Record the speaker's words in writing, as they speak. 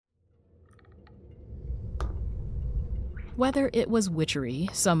Whether it was witchery,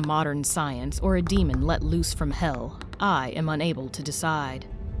 some modern science, or a demon let loose from hell, I am unable to decide.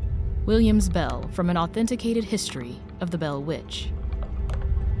 Williams Bell, from an authenticated history of the Bell Witch.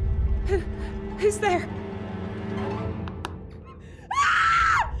 Who's there?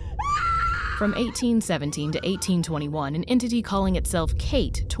 From 1817 to 1821, an entity calling itself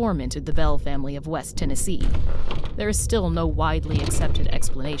Kate tormented the Bell family of West Tennessee. There is still no widely accepted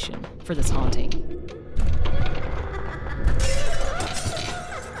explanation for this haunting.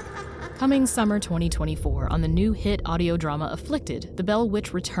 Coming summer 2024, on the new hit audio drama Afflicted, the Bell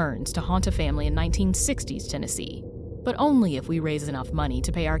Witch returns to haunt a family in 1960s Tennessee, but only if we raise enough money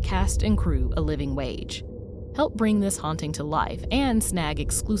to pay our cast and crew a living wage. Help bring this haunting to life and snag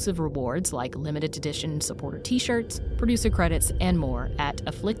exclusive rewards like limited edition supporter t-shirts, producer credits, and more at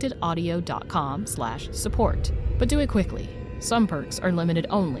afflictedaudio.com/support. But do it quickly. Some perks are limited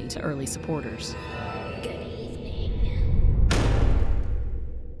only to early supporters.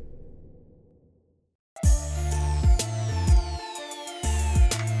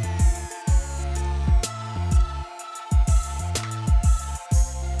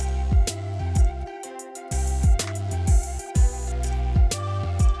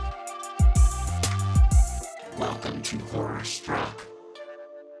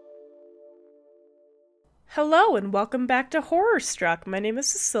 Hello and welcome back to Horror Struck. My name is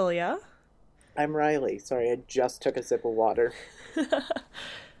Cecilia. I'm Riley. Sorry, I just took a sip of water.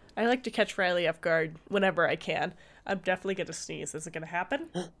 I like to catch Riley off guard whenever I can. I'm definitely going to sneeze. Is it going to happen?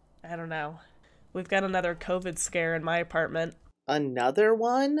 I don't know. We've got another COVID scare in my apartment. Another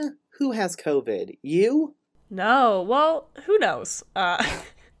one? Who has COVID? You? No. Well, who knows? I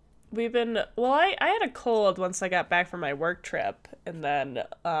had a cold once I got back from my work trip, and then,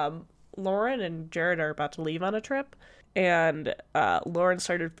 Lauren and Jared are about to leave on a trip, and Lauren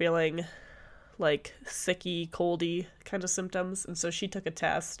started feeling like sicky, coldy kind of symptoms, and so she took a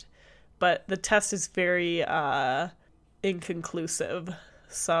test, but the test is very inconclusive,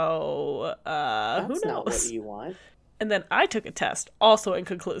 so That's who knows? Not what you want. And then I took a test, also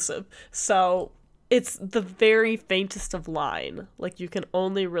inconclusive, so it's the very faintest of line. Like, you can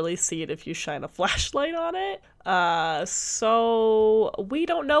only really see it if you shine a flashlight on it. So we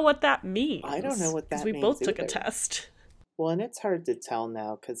don't know what that means. I don't know what that means. Because we both took a either. test. Well, and it's hard to tell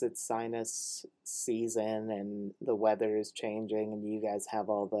now because it's sinus season and the weather is changing and you guys have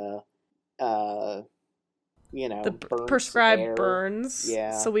all the, burnt prescribed air. burns.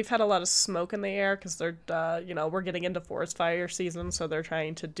 Yeah. So we've had a lot of smoke in the air because they're, we're getting into forest fire season, so they're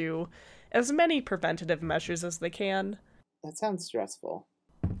trying to do as many preventative measures as they can. That sounds stressful.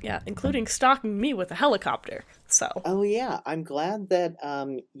 Yeah, including stalking me with a helicopter, so. Oh yeah, I'm glad that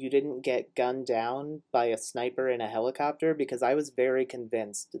you didn't get gunned down by a sniper in a helicopter because I was very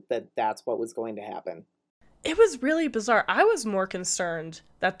convinced that that's what was going to happen. It was really bizarre. I was more concerned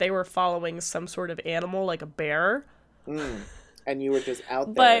that they were following some sort of animal, like a bear. And you were just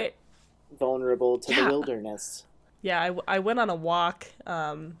out there, vulnerable to the wilderness. Yeah, I went on a walk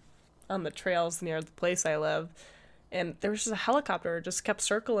on the trails near the place I live, and there was just a helicopter just kept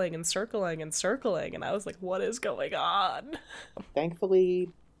circling and circling and circling, and I was like, what is going on?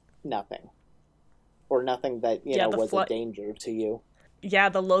 Thankfully, nothing. Or nothing that, was a danger to you. Yeah,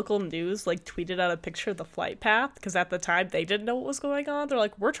 the local news, tweeted out a picture of the flight path, because at the time, they didn't know what was going on. They're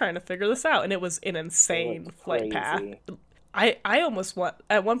like, we're trying to figure this out, and it was an insane flight path. I almost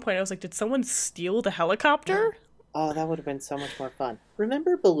at one point, I was like, did someone steal the helicopter? Oh, that would have been so much more fun.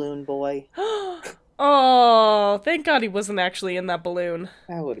 Remember Balloon Boy? Oh, thank God he wasn't actually in that balloon.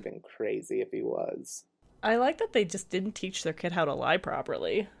 That would have been crazy if he was. I like that they just didn't teach their kid how to lie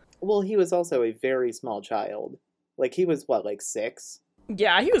properly. Well, he was also a very small child. He was, 6?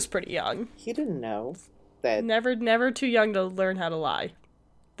 Yeah, he was pretty young. He didn't know that... Never too young to learn how to lie.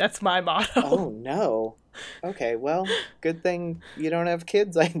 That's my motto. Oh, no. Okay, well, good thing you don't have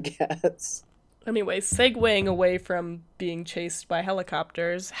kids, I guess. Anyway, segueing away from being chased by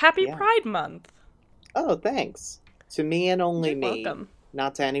helicopters, Happy Pride Month! Oh, thanks. To me and only You're me. welcome.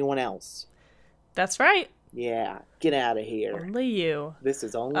 Not to anyone else. That's right. Yeah, get out of here. Only you. This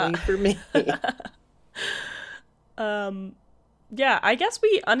is only for me. Yeah, I guess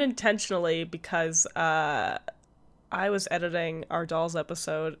we unintentionally, because I was editing our Dolls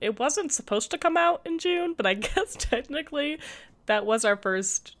episode, it wasn't supposed to come out in June, but I guess technically that was our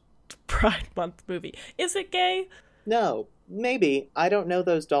first Pride Month movie. Is it gay? No, maybe. I don't know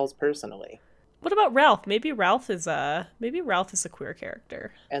those dolls personally. What about Ralph? Maybe Ralph is a queer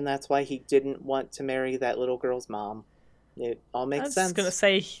character. And that's why he didn't want to marry that little girl's mom. It all makes sense. I was going to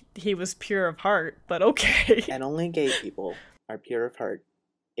say he was pure of heart, but okay. And only gay people are pure of heart.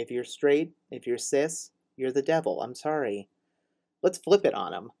 If you're straight, if you're cis, You're the devil. I'm sorry. Let's flip it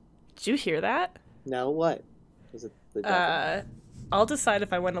on him. Did you hear that? No, what? Was it the devil? I'll decide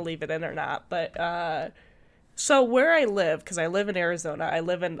if I want to leave it in or not, but, so where I live, because I live in Arizona, I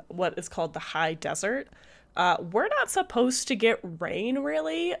live in what is called the high desert. We're not supposed to get rain,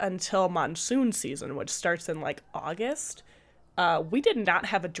 really, until monsoon season, which starts in, like, August. We did not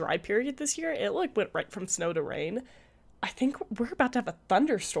have a dry period this year. It, like, went right from snow to rain. I think we're about to have a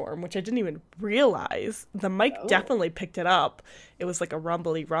thunderstorm, which I didn't even realize. The mic definitely picked it up. It was like a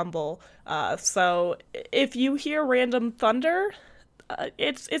rumbly rumble. So if you hear random thunder,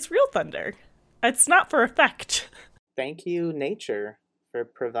 it's real thunder. It's not for effect. Thank you, nature, for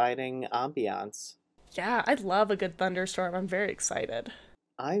providing ambiance. Yeah, I love a good thunderstorm. I'm very excited.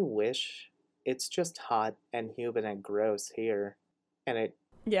 I wish it's just hot and humid and gross here. And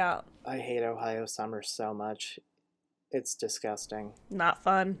Yeah, I hate Ohio summer so much. It's disgusting. not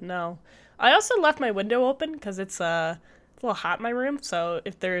fun, no. I also left my window open because it's a little hot in my room, so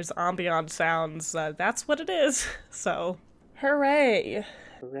if there's ambient sounds, that's what it is. So, hooray.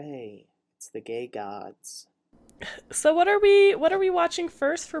 Hooray. It's the gay gods. So what are we watching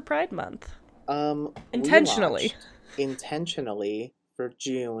first for Pride Month? Intentionally. Intentionally for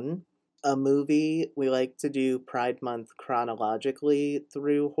June, a movie. We like to do Pride Month chronologically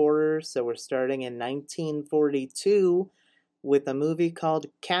through horror, so we're starting in 1942 with a movie called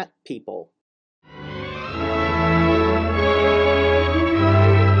Cat People.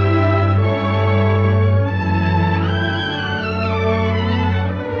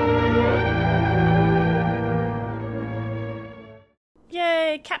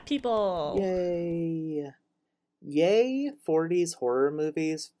 Yay, cat people! Yay! Yay, 40s horror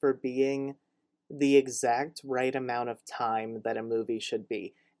movies for being the exact right amount of time that a movie should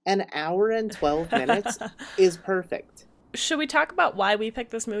be. An hour and 12 minutes is perfect. Should we talk about why we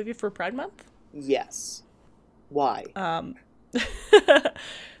picked this movie for Pride Month? Yes. Why?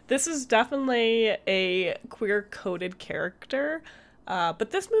 This is definitely a queer-coded character, but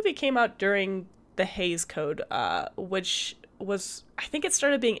this movie came out during the Hays Code, which was, I think it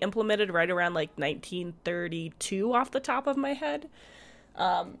started being implemented right around like 1932 off the top of my head.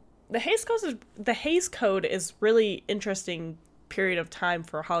 The Hays Code is really interesting period of time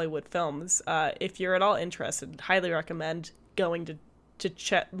for Hollywood films. If you're at all interested, highly recommend going to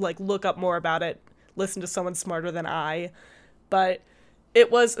check, like look up more about it, listen to someone smarter than I. But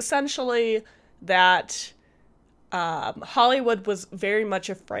it was essentially that Hollywood was very much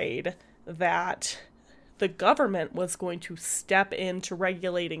afraid that the government was going to step into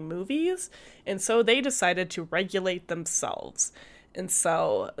regulating movies, and so they decided to regulate themselves. And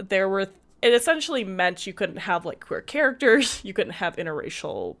so it essentially meant you couldn't have like queer characters, you couldn't have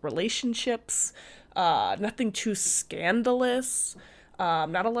interracial relationships, nothing too scandalous,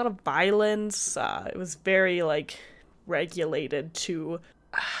 not a lot of violence. It was very like regulated to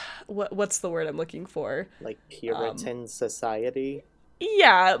what's the word I'm looking for? Like Puritan society?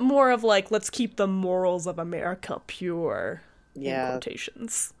 Yeah, more of like, let's keep the morals of America pure, in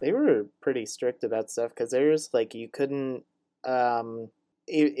quotations. They were pretty strict about stuff, because there's, like, you couldn't,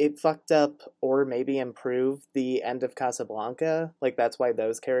 it fucked up or maybe improved the end of Casablanca. Like, that's why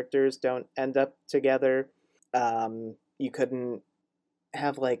those characters don't end up together. You couldn't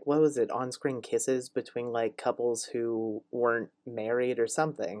have, like, what was it, on-screen kisses between, like, couples who weren't married or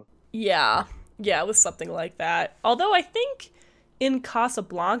something. Yeah, it was something like that. Although I think in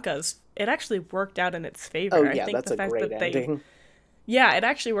Casablanca's, it actually worked out in its favor. Oh, yeah, I think that's a great ending. Yeah, it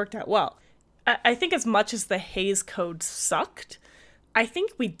actually worked out well. I think as much as the Hays Code sucked, I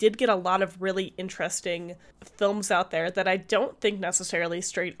think we did get a lot of really interesting films out there that I don't think necessarily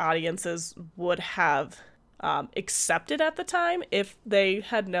straight audiences would have accepted at the time if they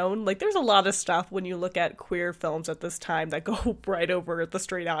had known. Like, there's a lot of stuff when you look at queer films at this time that go right over the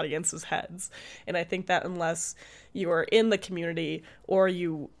straight audience's heads. And I think that unless you are in the community or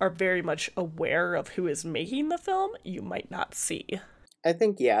you are very much aware of who is making the film, you might not see. I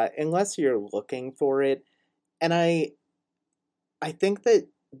think, yeah, unless you're looking for it. And I think that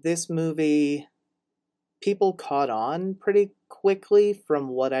this movie, people caught on pretty quickly from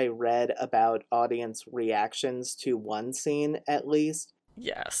what I read about audience reactions to one scene, at least.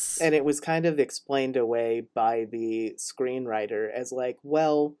 Yes. And it was kind of explained away by the screenwriter as like,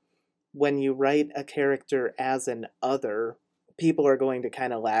 well, when you write a character as an other, people are going to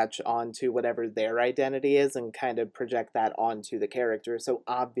kind of latch onto whatever their identity is and kind of project that onto the character. So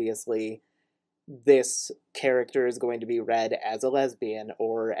obviously, this character is going to be read as a lesbian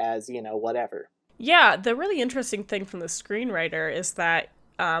or as, whatever. Yeah, the really interesting thing from the screenwriter is that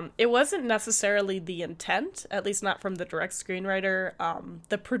it wasn't necessarily the intent, at least not from the direct screenwriter.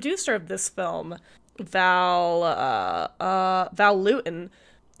 The producer of this film Val Lewton.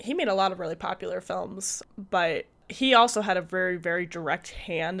 He made a lot of really popular films, but he also had a very, very direct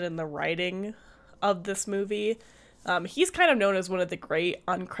hand in the writing of this movie. He's kind of known as one of the great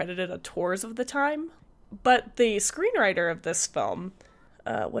uncredited auteurs of the time. But the screenwriter of this film,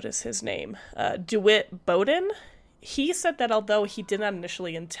 what is his name? DeWitt Bowden. He said that although he did not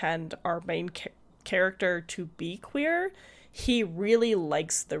initially intend our main character to be queer, he really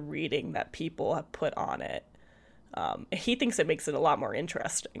likes the reading that people have put on it. He thinks it makes it a lot more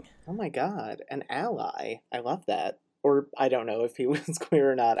interesting. Oh my god, an ally. I love that. Or I don't know if he was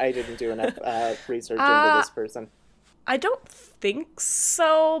queer or not. I didn't do enough research into this person. I don't think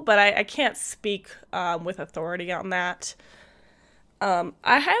so, but I can't speak with authority on that. I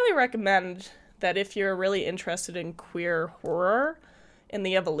highly recommend that if you're really interested in queer horror and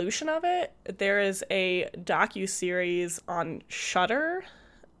the evolution of it, there is a docu-series on Shudder,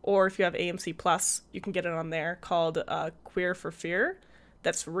 or if you have AMC Plus, you can get it on there, called Queer for Fear.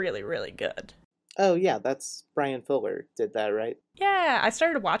 That's really, really good. Oh yeah, that's Brian Fuller did that, right? Yeah, I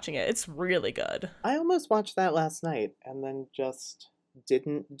started watching it. It's really good. I almost watched that last night and then just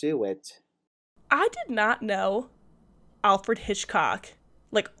didn't do it. I did not know Alfred Hitchcock,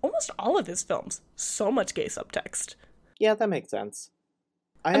 like almost all of his films, so much gay subtext. Yeah, that makes sense.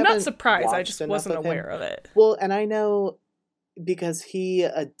 I'm not surprised, I just wasn't aware of it. Well, and I know because he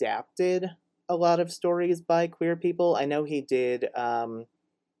adapted a lot of stories by queer people. I know he did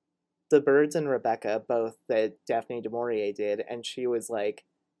The Birds and Rebecca, both that Daphne du Maurier did, and she was like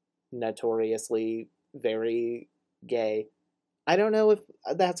notoriously very gay. I don't know if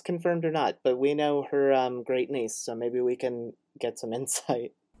that's confirmed or not, but we know her great niece, so maybe we can get some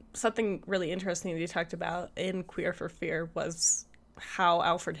insight. Something really interesting that you talked about in Queer for Fear was how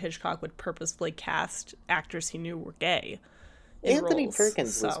Alfred Hitchcock would purposefully cast actors he knew were gay. Anthony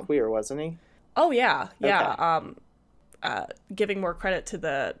Perkins was queer, wasn't he? Oh yeah, yeah. Okay. Giving more credit to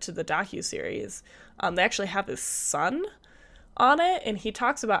the docuseries, they actually have his son on it, and he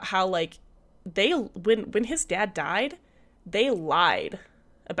talks about how like when his dad died, they lied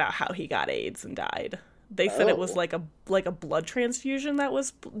about how he got AIDS and died. They said it was like a blood transfusion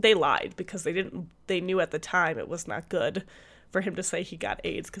they lied because they knew at the time it was not good for him to say he got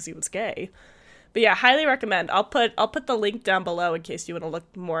AIDS because he was gay. But yeah, highly recommend. I'll put the link down below in case you want to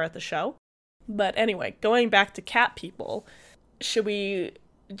look more at the show. But anyway, going back to cat people, should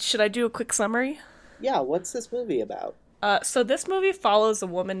I do a quick summary? Yeah, what's this movie about? So this movie follows a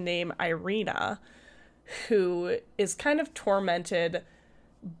woman named Irina, who is kind of tormented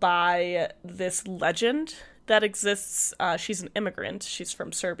by this legend that exists. She's an immigrant. She's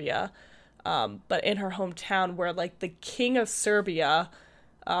from Serbia. But in her hometown, where like the king of Serbia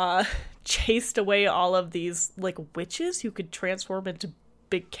chased away all of these like witches who could transform into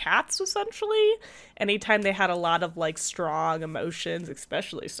big cats, essentially, anytime they had a lot of like strong emotions,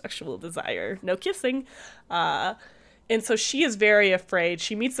 especially sexual desire. No kissing. And so she is very afraid.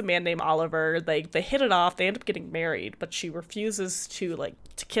 She meets a man named Oliver. They hit it off. They end up getting married, but she refuses to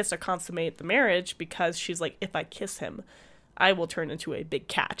kiss or consummate the marriage because she's like, if I kiss him, I will turn into a big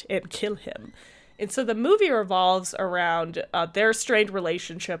cat and kill him. And so the movie revolves around their strained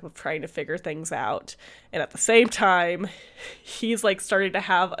relationship of trying to figure things out. And at the same time, he's like starting to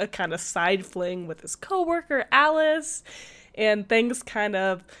have a kind of side fling with his coworker, Alice. And things kind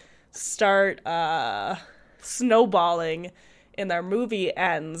of start snowballing. And their movie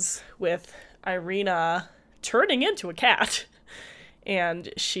ends with Irina turning into a cat.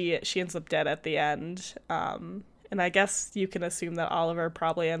 And she ends up dead at the end. And I guess you can assume that Oliver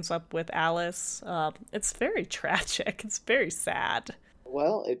probably ends up with Alice. It's very tragic. It's very sad.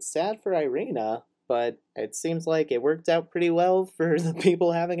 Well, it's sad for Irina, but it seems like it worked out pretty well for the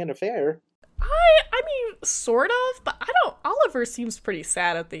people having an affair. I mean, sort of, but Oliver seems pretty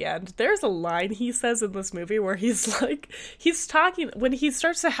sad at the end. There's a line he says in this movie where he's talking, when he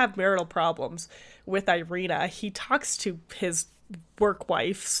starts to have marital problems with Irina, he talks to his work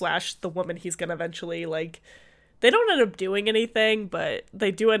wife / the woman he's gonna eventually they don't end up doing anything, but they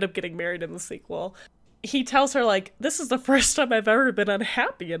do end up getting married in the sequel. He tells her, this is the first time I've ever been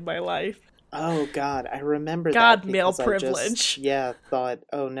unhappy in my life. Oh, God, I remember God, that. male privilege. Thought,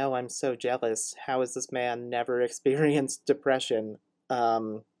 oh no, I'm so jealous. How has this man never experienced depression?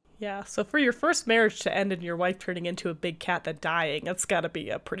 Yeah, so for your first marriage to end and your wife turning into a big cat that dying, that's gotta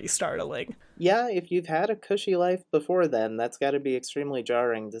be pretty startling. Yeah, if you've had a cushy life before then, that's gotta be extremely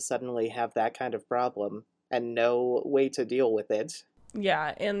jarring to suddenly have that kind of problem. And no way to deal with it.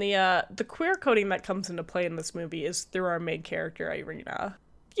 Yeah, and the queer coding that comes into play in this movie is through our main character, Irina.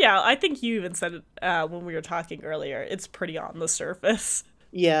 Yeah, I think you even said it when we were talking earlier. It's pretty on the surface.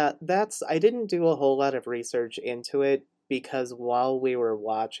 Yeah, I didn't do a whole lot of research into it because while we were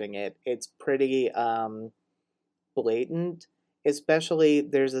watching it, it's pretty blatant. Especially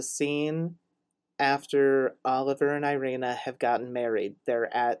there's a scene after Oliver and Irina have gotten married.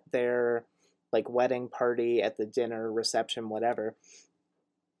 They're at their like wedding party at the dinner reception whatever.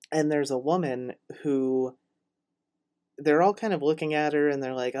 And there's a woman who they're all kind of looking at her and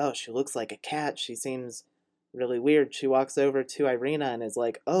they're like, "Oh, she looks like a cat. She seems really weird." She walks over to Irina and is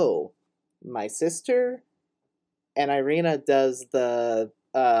like, "Oh, my sister?" And Irina does the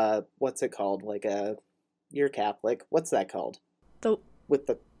what's it called? Like a you're Catholic. What's that called? The With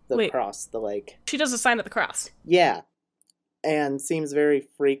the Wait. cross, the like. She does a sign at the cross. Yeah. And seems very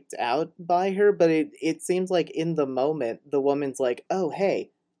freaked out by her, but it seems like in the moment the woman's like, "Oh,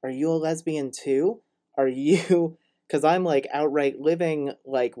 hey, are you a lesbian too? Are you because I'm like outright living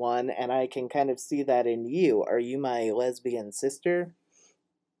like one and I can kind of see that in you. Are you my lesbian sister?"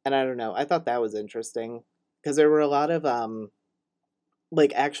 And I don't know. I thought that was interesting because there were a lot of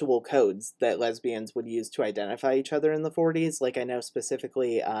like actual codes that lesbians would use to identify each other in the 40s. Like I know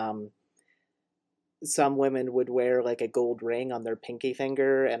specifically some women would wear like a gold ring on their pinky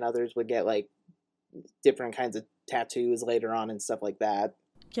finger and others would get like different kinds of tattoos later on and stuff like that.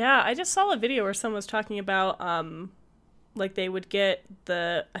 Yeah, I just saw a video where someone was talking about like they would get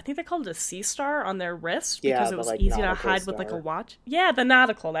I think they called it a sea star on their wrist because it was like, easy to hide with like a watch. Yeah, the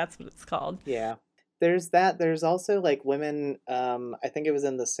nautical, that's what it's called. Yeah. There's that. There's also like women, I think it was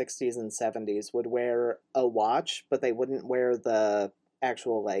in the 60s and 70s, would wear a watch, but they wouldn't wear the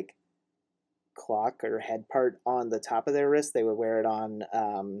actual like clock or head part on the top of their wrist. They would wear it on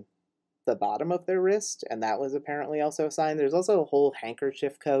the bottom of their wrist, and that was apparently also a sign. There's also a whole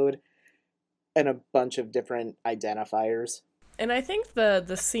handkerchief code and a bunch of different identifiers. And I think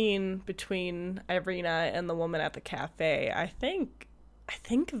the scene between Irina and the woman at the cafe, I think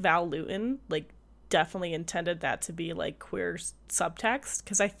Val Lewton like definitely intended that to be like queer subtext,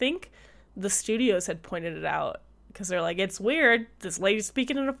 because I think the studios had pointed it out because they're like, it's weird, this lady's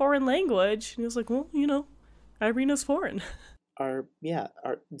speaking in a foreign language, and he was like, well, you know, Irina's foreign.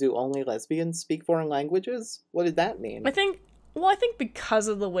 Do only lesbians speak foreign languages? What did that mean? I think because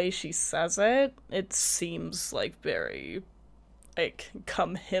of the way she says it, it seems like very like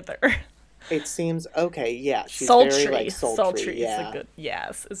come hither. It seems okay, yeah. She's sultry. Very like sultry.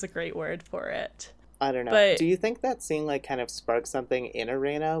 Yeah. Is a great word for it. I don't know. But, do you think that scene like kind of sparked something in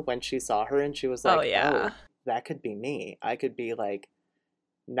Irina when she saw her and she was like, oh, that could be me. I could be like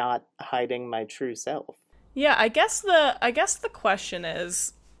not hiding my true self. Yeah, I guess the question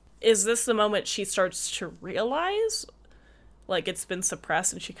is this the moment she starts to realize like it's been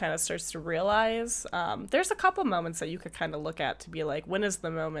suppressed and she kind of starts to realize? There's a couple moments that you could kind of look at to be like, when is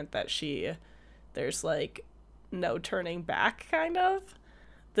the moment that there's like no turning back kind of?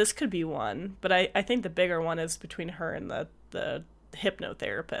 This could be one, but I think the bigger one is between her and the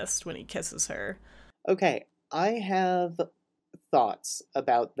hypnotherapist when he kisses her. Okay, I have thoughts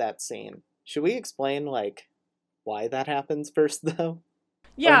about that scene. Should we explain, like, why that happens first, though?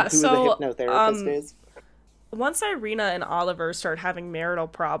 Yeah, or who the hypnotherapist is? Once Irina and Oliver start having marital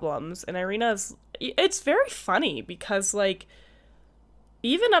problems, and it's very funny because, like,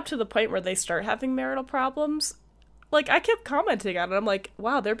 even up to the point where they start having marital problems, like, I kept commenting on it. I'm like,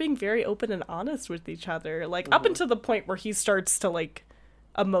 wow, they're being very open and honest with each other. Like, up until the point where he starts to, like,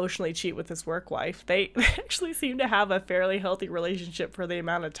 emotionally cheat with his work wife, they actually seem to have a fairly healthy relationship for the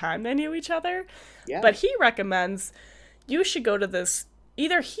amount of time they knew each other. Yeah. But he recommends you should go to this,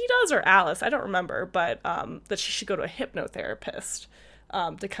 either he does or Alice, I don't remember, but that she should go to a hypnotherapist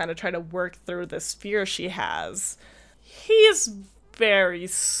to kind of try to work through this fear she has. He's very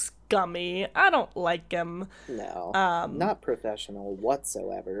scummy. I don't like him. No, not professional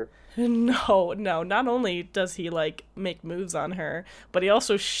whatsoever. No, not only does he, like, make moves on her, but he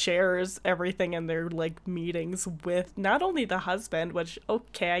also shares everything in their, like, meetings with not only the husband, which,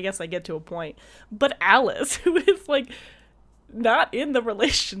 okay, I guess I get to a point, but Alice, who is, like, not in the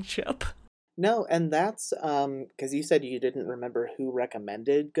relationship. No, and that's, because you said you didn't remember who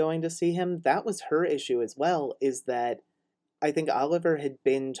recommended going to see him. That was her issue as well, is that I think Oliver had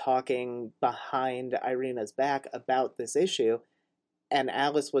been talking behind Irina's back about this issue, and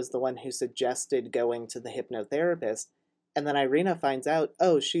Alice was the one who suggested going to the hypnotherapist. And then Irina finds out,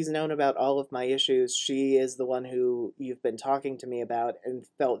 oh, she's known about all of my issues. She is the one who you've been talking to me about, and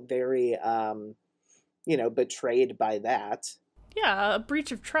felt very, betrayed by that. Yeah, a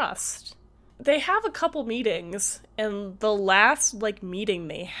breach of trust. They have a couple meetings, and the last, like, meeting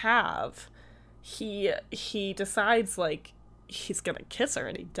they have, he decides, like, he's gonna kiss her,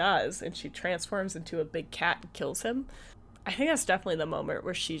 and he does, and she transforms into a big cat and kills him. I think that's definitely the moment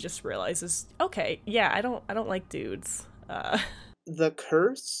where she just realizes, okay, yeah, I don't like dudes. The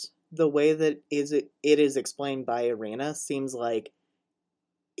curse, the way that it is explained by Irina, seems like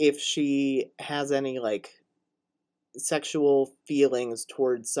if she has any like sexual feelings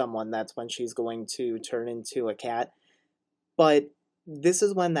towards someone, that's when she's going to turn into a cat. But this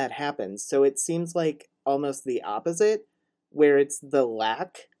is when that happens. So it seems like almost the opposite, where it's the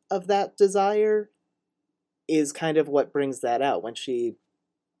lack of that desire is kind of what brings that out when she,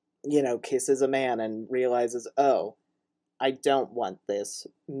 kisses a man and realizes, oh, I don't want this.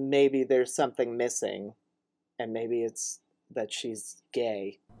 Maybe there's something missing, and maybe it's that she's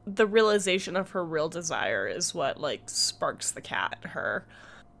gay. The realization of her real desire is what, like, sparks the cat, her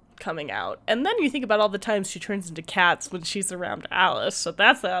coming out. And then you think about all the times she turns into cats when she's around Alice. So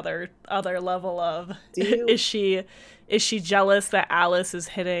that's the other level of is she jealous that Alice is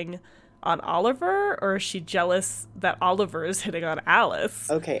hitting on Oliver, or is she jealous that Oliver is hitting on Alice?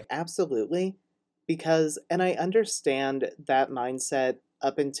 Okay, absolutely. Because, and I understand that mindset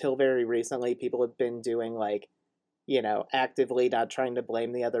up until very recently, people have been doing like, actively not trying to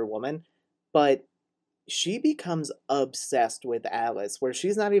blame the other woman. But she becomes obsessed with Alice, where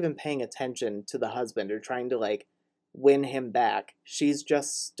she's not even paying attention to the husband or trying to, like, win him back. She's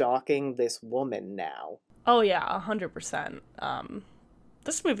just stalking this woman now. Oh, yeah, 100%.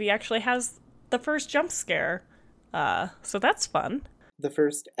 This movie actually has the first jump scare, so that's fun. The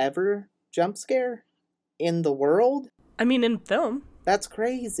first ever jump scare in the world? I mean, in film. That's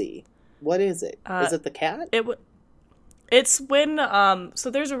crazy. What is it? Is it the cat? It's when, so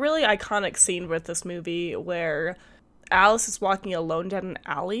there's a really iconic scene with this movie where Alice is walking alone down an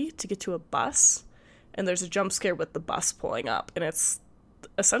alley to get to a bus, and there's a jump scare with the bus pulling up, and it's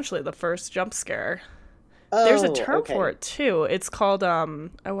essentially the first jump scare. Oh, there's a term for it, too. It's called, I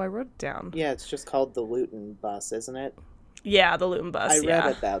wrote it down. Yeah, it's just called the Luton bus, isn't it? Yeah, the Luton bus, I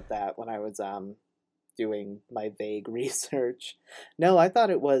read about that when I was, doing my vague research. No, I thought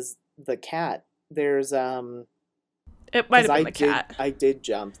it was the cat. There's, It might have been the cat. I did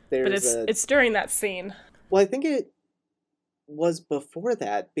jump. But it's during that scene. Well, I think it was before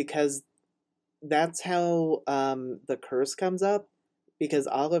that, because that's how the curse comes up, because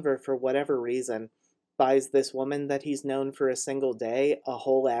Oliver, for whatever reason, buys this woman that he's known for a single day a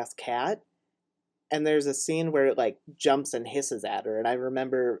whole ass cat. And there's a scene where it, like, jumps and hisses at her. And I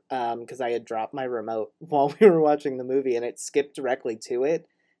remember, because I had dropped my remote while we were watching the movie, and it skipped directly to it,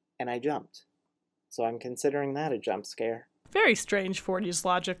 and I jumped. So I'm considering that a jump scare. Very strange 40s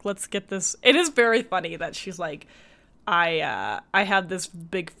logic. Let's get this. It is very funny that she's like, I have this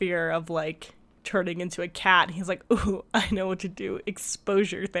big fear of, like, turning into a cat. And he's like, ooh, I know what to do.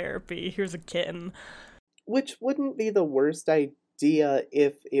 Exposure therapy. Here's a kitten. Which wouldn't be the worst idea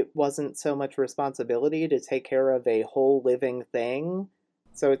if it wasn't so much responsibility to take care of a whole living thing.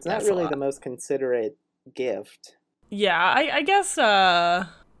 So it's not really the most considerate gift. Yeah, I guess the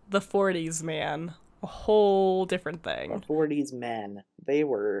 40s, man. A whole different thing. The 40s men. They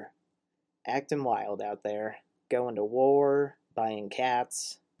were acting wild out there. Going to war, buying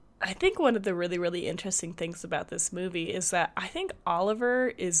cats. I think one of the really, really interesting things about this movie is that I think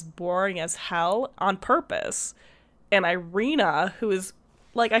Oliver is boring as hell on purpose. And Irina, who is,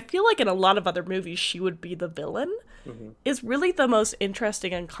 like, I feel like in a lot of other movies she would be the villain, is really the most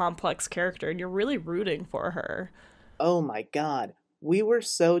interesting and complex character, and you're really rooting for her. Oh my god. We were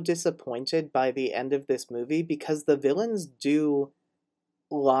so disappointed by the end of this movie because the villains do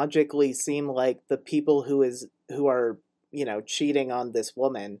logically seem like the people who are, cheating on this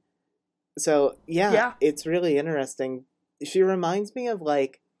woman. So, yeah, it's really interesting. She reminds me of,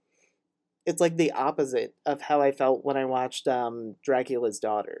 like, it's like the opposite of how I felt when I watched Dracula's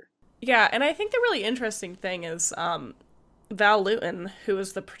Daughter. Yeah, and I think the really interesting thing is Val Lewton, who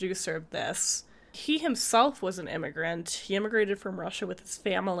is the producer of this, he himself was an immigrant. He immigrated from Russia with his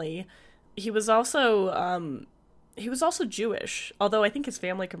family. He was also Jewish, although I think his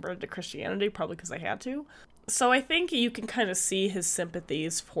family converted to Christianity, probably because they had to. So I think you can kind of see his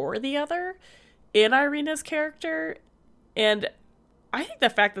sympathies for the other in Irina's character, and I think the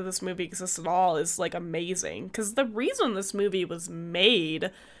fact that this movie exists at all is, like, amazing, because the reason this movie was made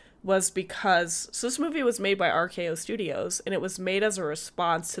was because, so this movie was made by RKO Studios, and it was made as a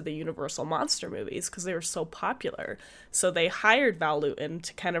response to the Universal monster movies, because they were so popular. So they hired Val Lewton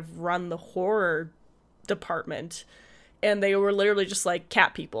to kind of run the horror department, and they were literally just like,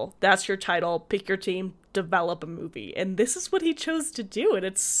 cat people, that's your title, pick your team, develop a movie. And this is what he chose to do, and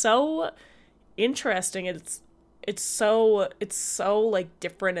it's so interesting, and it's so like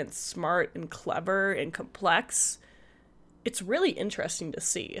different and smart and clever and complex. It's really interesting to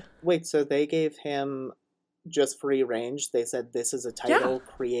see. Wait, so they gave him just free range. They said, this is a title,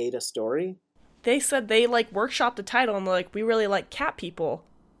 create a story. They said they, like, workshopped the title and they're like, we really like cat people.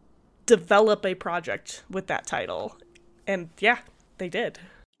 Develop a project with that title. And yeah, they did.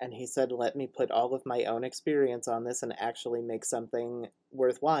 And he said, let me put all of my own experience on this and actually make something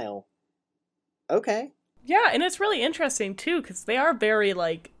worthwhile. Okay. Yeah, and it's really interesting, too, because they are very,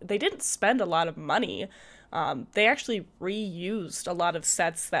 like, they didn't spend a lot of money. They actually reused a lot of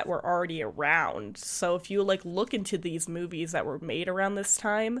sets that were already around. So if you, like, look into these movies that were made around this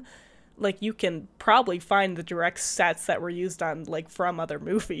time, like, you can probably find the direct sets that were used on, like, from other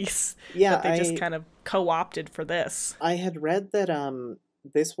movies. Yeah, that they just kind of co-opted for this. I had read that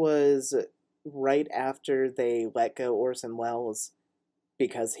this was right after they let go Orson Welles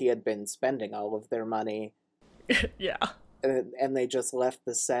because he had been spending all of their money. Yeah. And they just left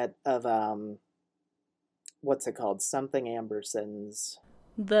the set of, what's it called? Something Ambersons.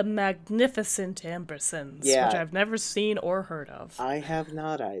 The Magnificent Ambersons, Yeah. which I've never seen or heard of. I have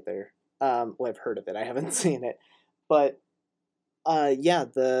not either. Well, I've heard of it. I haven't seen it. But, yeah,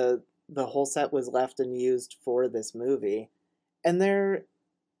 the whole set was left and used for this movie. And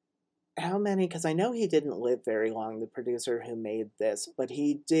how many? Because I know he didn't live very long, the producer who made this, but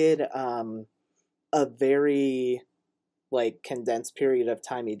he did a very, like, condensed period of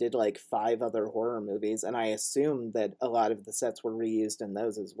time. He did, like, 5 other horror movies, and I assume that a lot of the sets were reused in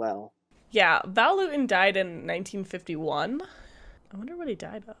those as well. Yeah, Val Lewton died in 1951. I wonder what he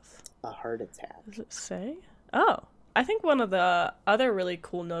died of. A heart attack. Does it say? Oh, I think one of the other really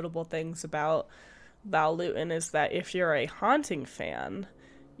cool notable things about Val Lewton is that if you're a Haunting fan,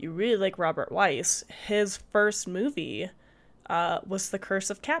 you really like Robert Weiss. His first movie was The Curse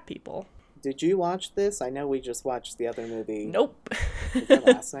of Cat People. Did you watch this? I know we just watched the other movie. Nope. Was that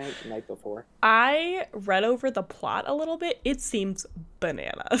last night? The night before? I read over the plot a little bit. It seems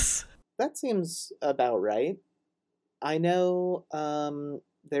bananas. That seems about right. I know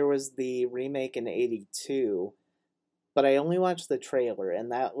there was the remake in 82, but I only watched the trailer,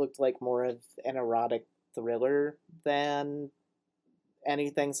 and that looked like more of an erotic thriller than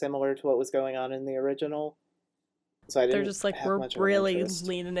anything similar to what was going on in the original. So I didn't. They're just like, we're really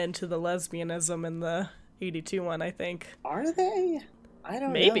leaning into the lesbianism in the 82 one, I think. Are they? I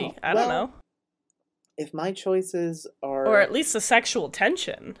don't know. Maybe. I don't know. If my choices are... Or at least the sexual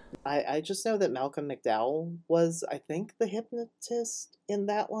tension. I just know that Malcolm McDowell was, I think, the hypnotist in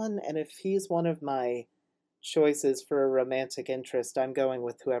that one, and if he's one of my choices for a romantic interest, I'm going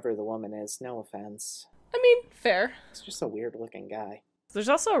with whoever the woman is. No offense. I mean, fair. He's just a weird-looking guy. There's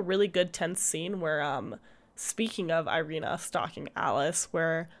also a really good tense scene where, speaking of Irina stalking Alice,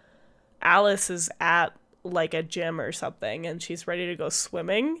 where Alice is at, like, a gym or something, and she's ready to go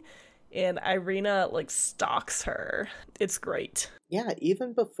swimming, and Irina, like, stalks her. It's great. Yeah,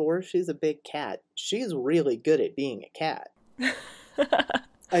 even before she's a big cat, she's really good at being a cat.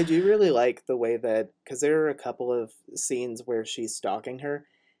 I do really like the way that, because there are a couple of scenes where she's stalking her,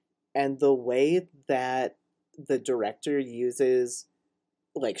 and the way that the director uses,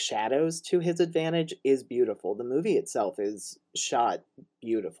 like, shadows to his advantage is beautiful. The movie itself is shot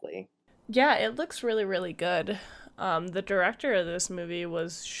beautifully. Yeah, it looks really, really good. The director of this movie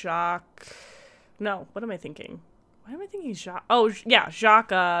was Jacques... No, what am I thinking? Why am I thinking Jacques? Oh, yeah, Jacques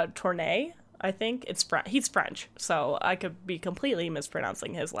Tourneur, I think. He's French, so I could be completely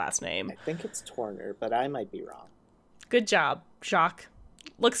mispronouncing his last name. I think it's Tourneur, but I might be wrong. Good job, Jacques.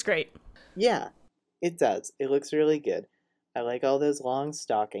 Looks great. Yeah, it does. It looks really good. I like all those long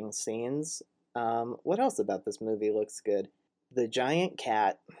stalking scenes. What else about this movie looks good? The giant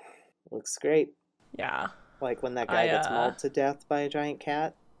cat looks great. Yeah. Like when that guy gets mauled to death by a giant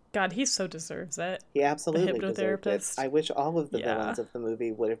cat. God, he so deserves it. He absolutely the deserved it. hypnotherapist. I wish all of the villains of the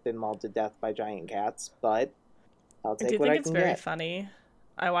movie would have been mauled to death by giant cats, but I'll take what I can get. Do you think it's very funny?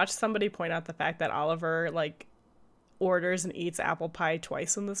 I watched somebody point out the fact that Oliver, like, orders and eats apple pie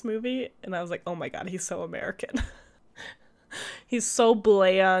twice in this movie, and I was like, oh my god, he's so American. He's so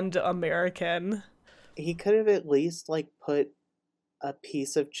bland American. He could have at least, like, put a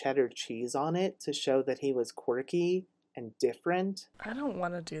piece of cheddar cheese on it to show that he was quirky and different. I don't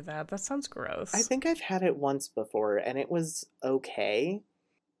want to do that. That sounds gross. I think I've had it once before, and it was okay,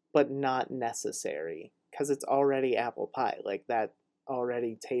 but not necessary, because it's already apple pie. Like, that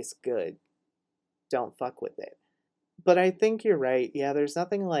already tastes good. Don't fuck with it. But I think you're right. Yeah, there's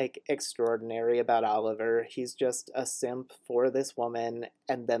nothing, like, extraordinary about Oliver. He's just a simp for this woman,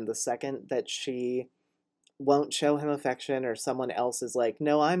 and then the second that she won't show him affection or someone else is like,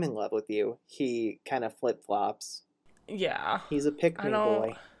 no, I'm in love with you, he kind of flip-flops. Yeah. He's a pick-me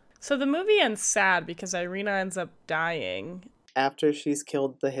boy. So the movie ends sad because Irina ends up dying, After she's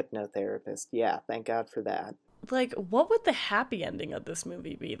killed the hypnotherapist. Yeah, thank God for that. Like, what would the happy ending of this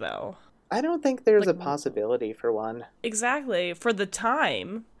movie be, though? I don't think there's Like, a possibility for one. exactly. For the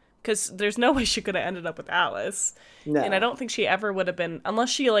time, because there's no way she could have ended up with Alice. No. And I don't think she ever would have been, unless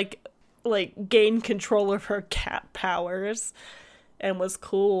she, like gained control of her cat powers and was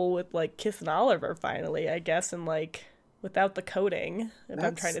cool with, like, kissing Oliver finally, I guess, and, like, without the coding, if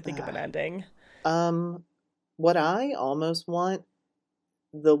I'm trying to think of an ending. What I almost want,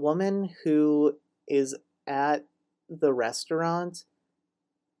 the woman who is at the restaurant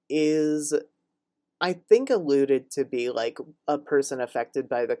is, I think, alluded to be like a person affected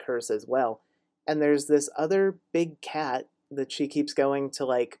by the curse as well. And there's this other big cat that she keeps going to,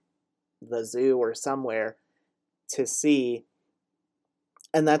 like, the zoo or somewhere to see.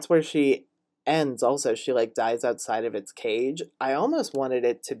 And that's where she ends also. She, like, dies outside of its cage. I almost wanted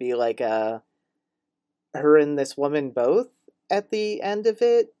it to be like her and this woman both at the end of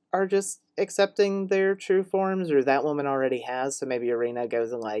it are just accepting their true forms, or that woman already has, so maybe Irina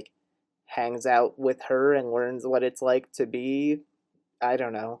goes and, like, hangs out with her and learns what it's like to be, I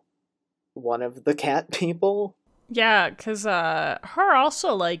don't know, one of the cat people. Yeah, because her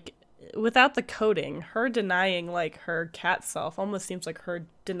also, like, without the coding, her denying, like, her cat self almost seems like her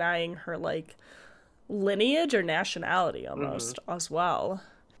denying her, like, lineage or nationality almost as well.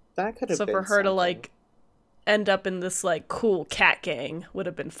 That could have So been for her to, something. like, end up in this, like, cool cat gang would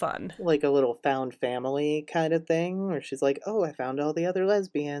have been fun. Like a little found family kind of thing, where she's like, oh, I found all the other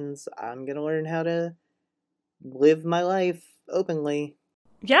lesbians. I'm gonna learn how to live my life openly.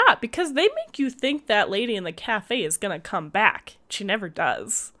 Yeah, because they make you think that lady in the cafe is gonna come back. She never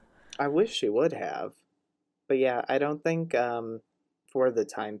does. I wish she would have. But yeah, I don't think for the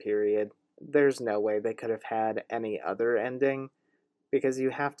time period, there's no way they could have had any other ending, because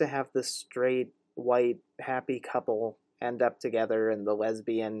you have to have the straight, white, happy couple end up together and the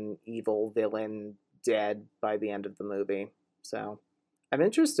lesbian evil villain dead by the end of the movie. So I'm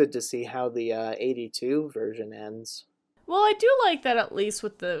interested to see how the 82 version ends. Well, I do like that, at least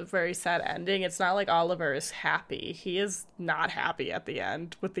with the very sad ending, it's not like Oliver is happy. He is not happy at the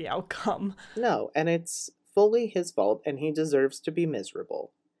end with the outcome. No, and it's fully his fault, and he deserves to be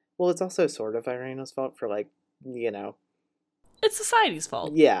miserable. Well, it's also sort of Irina's fault for, like, you know. It's society's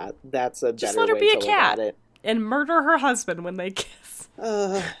fault. Yeah, that's a Just better let her way be to a look cat at it. and murder her husband when they kiss.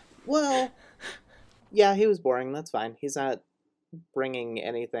 Well, yeah, he was boring. That's fine. He's not bringing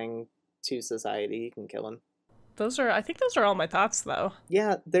anything to society. You can kill him. I think those are all my thoughts, though.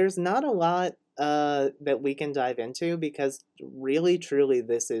 Yeah, there's not a lot that we can dive into, because really, truly,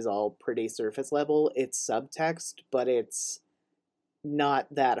 this is all pretty surface level. It's subtext, but it's not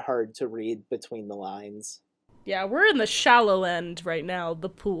that hard to read between the lines. Yeah, we're in the shallow end right now, the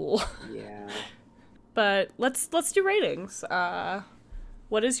pool. Yeah. But let's do ratings.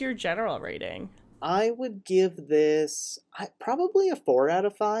 What is your general rating? I would give this probably a 4 out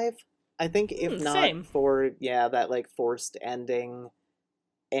of 5. I think if not same. for, that, like, forced ending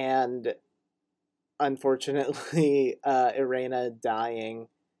and, unfortunately, Irena dying,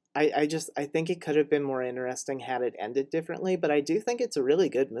 I think it could have been more interesting had it ended differently, but I do think it's a really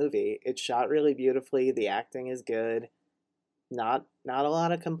good movie. It's shot really beautifully, the acting is good, not a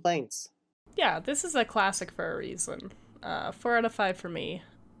lot of complaints. Yeah, this is a classic for a reason. 4 out of 5 for me.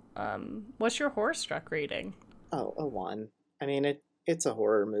 What's your horror struck rating? Oh, a 1. I mean, it's a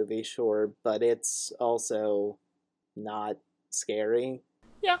horror movie, sure, but it's also not scary.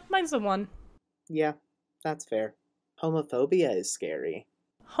 Yeah, mine's a 1. Yeah, that's fair. Homophobia is scary.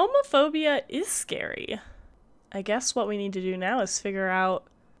 Homophobia is scary. I guess what we need to do now is figure out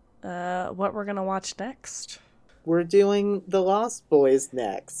what we're gonna watch next. We're doing The Lost Boys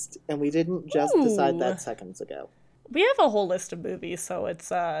next, and we didn't just decide that seconds ago. We have a whole list of movies, so it's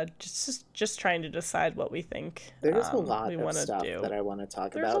just trying to decide what we think. There's a lot we of stuff do. that I want to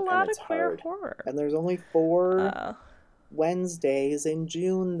talk There's about, a lot and it's of queer hard. horror. And there's only 4 Wednesdays in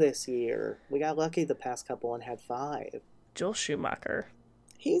June this year. We got lucky the past couple and had 5. Joel Schumacher.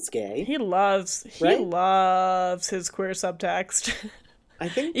 He's gay. He loves his queer subtext. I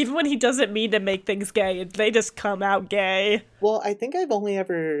think even when he doesn't mean to make things gay, they just come out gay. Well, I think I've only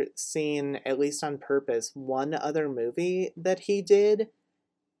ever seen, at least on purpose, one other movie that he did,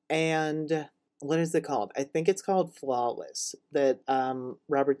 and what is it called? I think it's called Flawless, that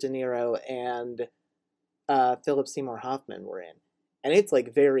Robert De Niro and Philip Seymour Hoffman were in. And it's,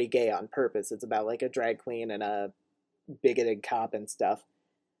 like, very gay on purpose. It's about, like, a drag queen and a bigoted cop and stuff.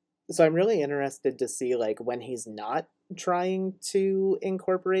 So I'm really interested to see, like, when he's not trying to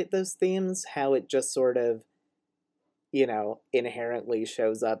incorporate those themes, how it just sort of, inherently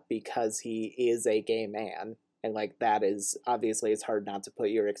shows up because he is a gay man. And like that is obviously it's hard not to put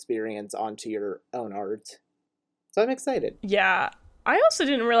your experience onto your own art. So I'm excited. Yeah. I also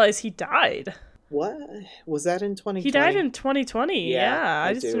didn't realize he died. What? Was that in 2020? He died in 2020. Yeah,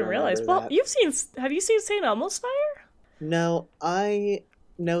 I just do didn't realize. remember Well, that. have you seen St. Elmo's Fire? No, I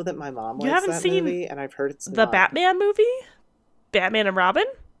know that my mom You likes haven't that seen movie, and I've heard it's The not. Batman movie? Batman and Robin?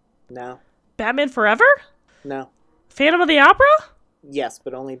 No. Batman Forever? No. Phantom of the Opera? Yes,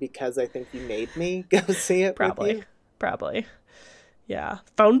 but only because I think you made me go see it with you. Probably. Yeah.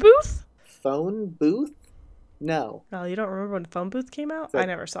 Phone Booth? Phone Booth? No. Oh, you don't remember when Phone Booth came out? That I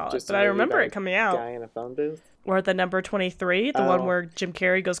never saw it, just but a I movie remember about it coming out. Guy in a phone booth? Or the number 23, the Oh. one where Jim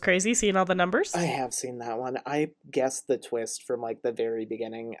Carrey goes crazy seeing all the numbers. I have seen that one. I guessed the twist from like the very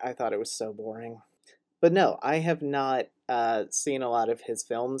beginning. I thought it was so boring. But no, I have not seen a lot of his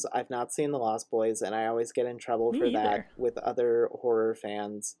films. I've not seen The Lost Boys, and I always get in trouble Me for that either. with other horror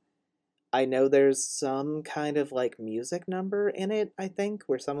fans. I know there's some kind of like music number in it, I think,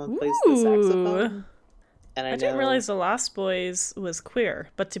 where someone plays the saxophone. And I didn't realize The Lost Boys was queer,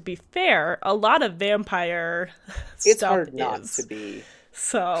 but to be fair, a lot of vampire it's stuff hard not is. to be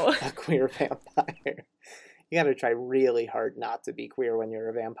So, a queer vampire. You gotta try really hard not to be queer when you're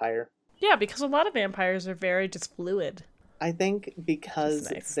a vampire. yeah, because a lot of vampires are very just fluid. I think because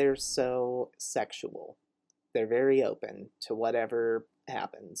That's nice. they're so sexual, they're very open to whatever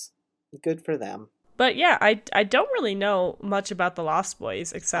happens. Good for them. But yeah, I don't really know much about The Lost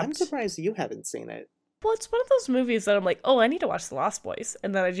Boys, except... I'm surprised you haven't seen it. Well, it's one of those movies that I'm like, oh, I need to watch The Lost Boys,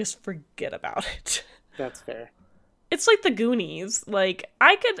 and then I just forget about it. That's fair. It's like The Goonies. Like,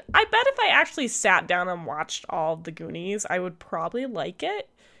 I bet if I actually sat down and watched all of The Goonies, I would probably like it,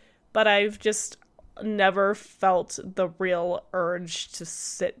 but I've just never felt the real urge to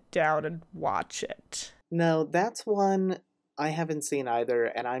sit down and watch it. No, that's one I haven't seen either,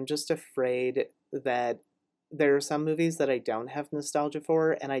 and I'm just afraid that there are some movies that I don't have nostalgia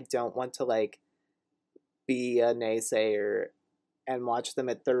for, and I don't want to, like, be a naysayer and watch them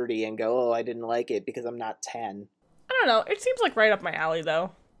at 30 and go, oh, I didn't like it because I'm not 10. I don't know. It seems like right up my alley,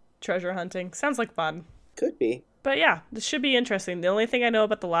 though. Treasure hunting. Sounds like fun. Could be. But yeah, this should be interesting. The only thing I know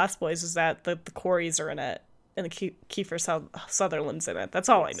about The Lost Boys is that the Coreys are in it, and the Kiefer Sutherland's in it. That's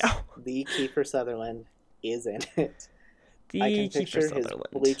all I know. The Kiefer Sutherland is in it. The I can Kiefer picture his Sutherland.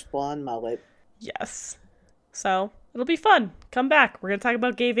 bleach blonde mullet. Yes. So, it'll be fun. Come back. We're going to talk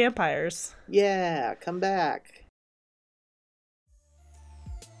about gay vampires. Yeah, come back.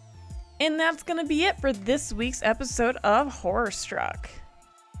 And that's going to be it for this week's episode of Horror Struck.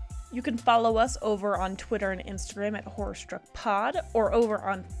 You can follow us over on Twitter and Instagram at Horror Struck Pod, or over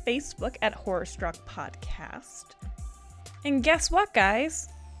on Facebook at Horror Struck Podcast. And guess what, guys?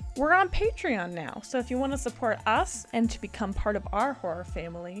 We're on Patreon now, so if you want to support us and to become part of our horror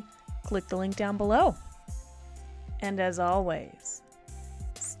family, click the link down below. And as always,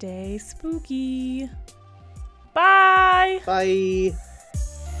 stay spooky. Bye! Bye.